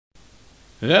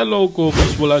Hello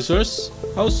co-visualizers,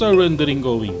 how's our rendering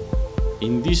going?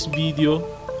 In this video,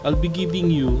 I'll be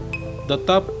giving you the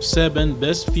top 7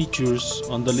 best features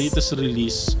on the latest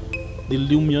release, the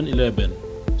Lumion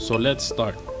 11. So let's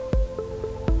start.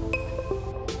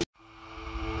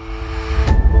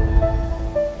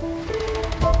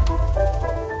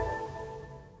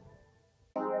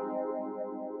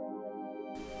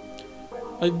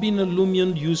 I've been a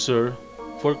Lumion user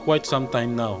for quite some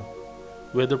time now,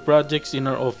 whether projects in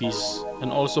our office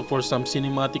and also for some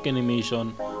cinematic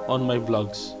animation on my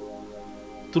vlogs.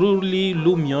 Truly,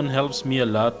 Lumion helps me a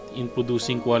lot in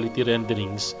producing quality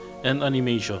renderings and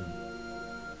animation.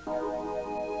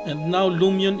 And now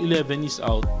Lumion 11 is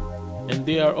out and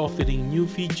they are offering new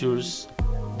features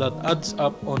that adds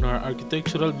up on our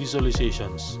architectural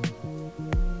visualizations.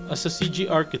 As a CG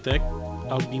architect,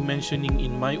 I'll be mentioning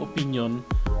in my opinion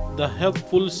the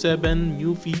helpful 7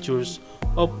 new features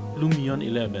of Lumion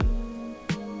 11.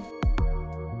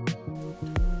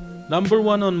 Number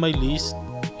 1 on my list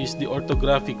is the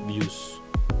Orthographic Views.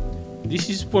 This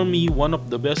is for me one of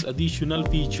the best additional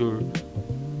feature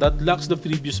that lacks the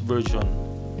previous version.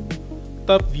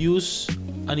 Top views,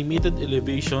 animated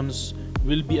elevations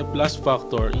will be a plus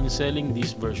factor in selling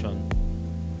this version.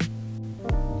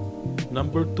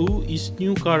 Number 2 is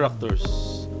new characters.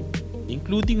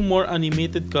 Including more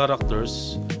animated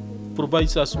characters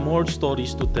provides us more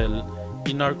stories to tell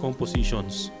in our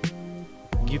compositions,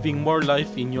 giving more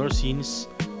life in your scenes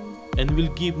and will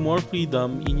give more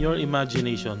freedom in your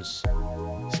imaginations,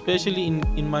 especially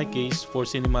in my case for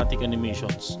cinematic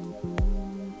animations.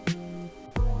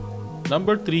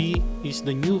 Number 3 is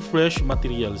the new fresh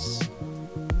materials.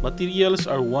 Materials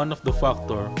are one of the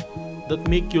factors that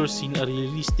make your scene a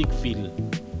realistic feel.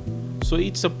 So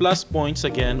it's a plus points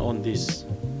again on this.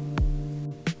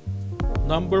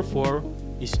 Number 4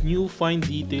 is new fine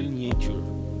detail nature.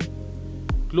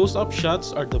 Close-up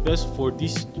shots are the best for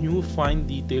this new fine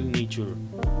detail nature,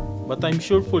 but I'm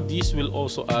sure for this will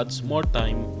also add more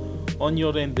time on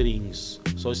your renderings,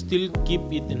 so still keep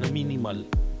it in a minimal.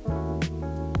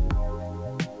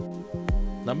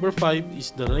 Number 5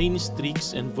 is the rain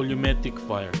streaks and volumetric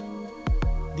fire.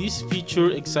 This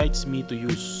feature excites me to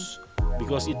use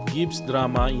because it gives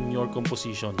drama in your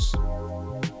compositions.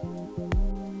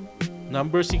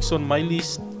 Number 6 on my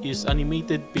list is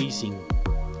animated pacing.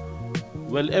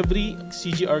 Well, every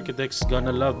CG architect's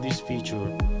gonna love this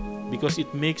feature because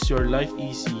it makes your life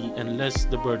easy and less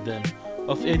the burden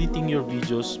of editing your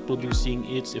videos producing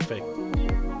its effect.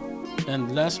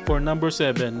 And last for number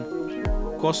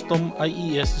 7, custom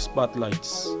IES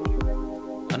spotlights.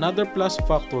 Another plus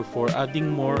factor for adding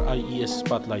more IES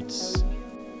spotlights.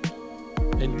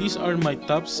 And these are my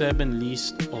top 7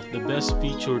 list of the best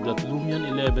feature that Lumion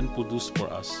 11 produced for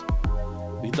us.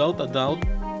 Without a doubt,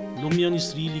 Lumion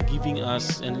is really giving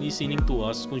us and listening to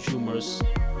us consumers,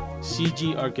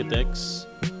 CG architects,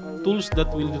 tools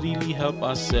that will really help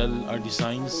us sell our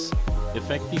designs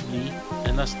effectively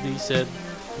and, as they said,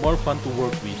 more fun to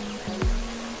work with.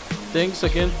 Thanks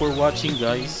again for watching,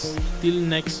 guys. Till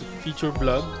next feature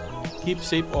vlog, keep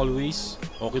safe always.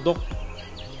 Okay, Doc.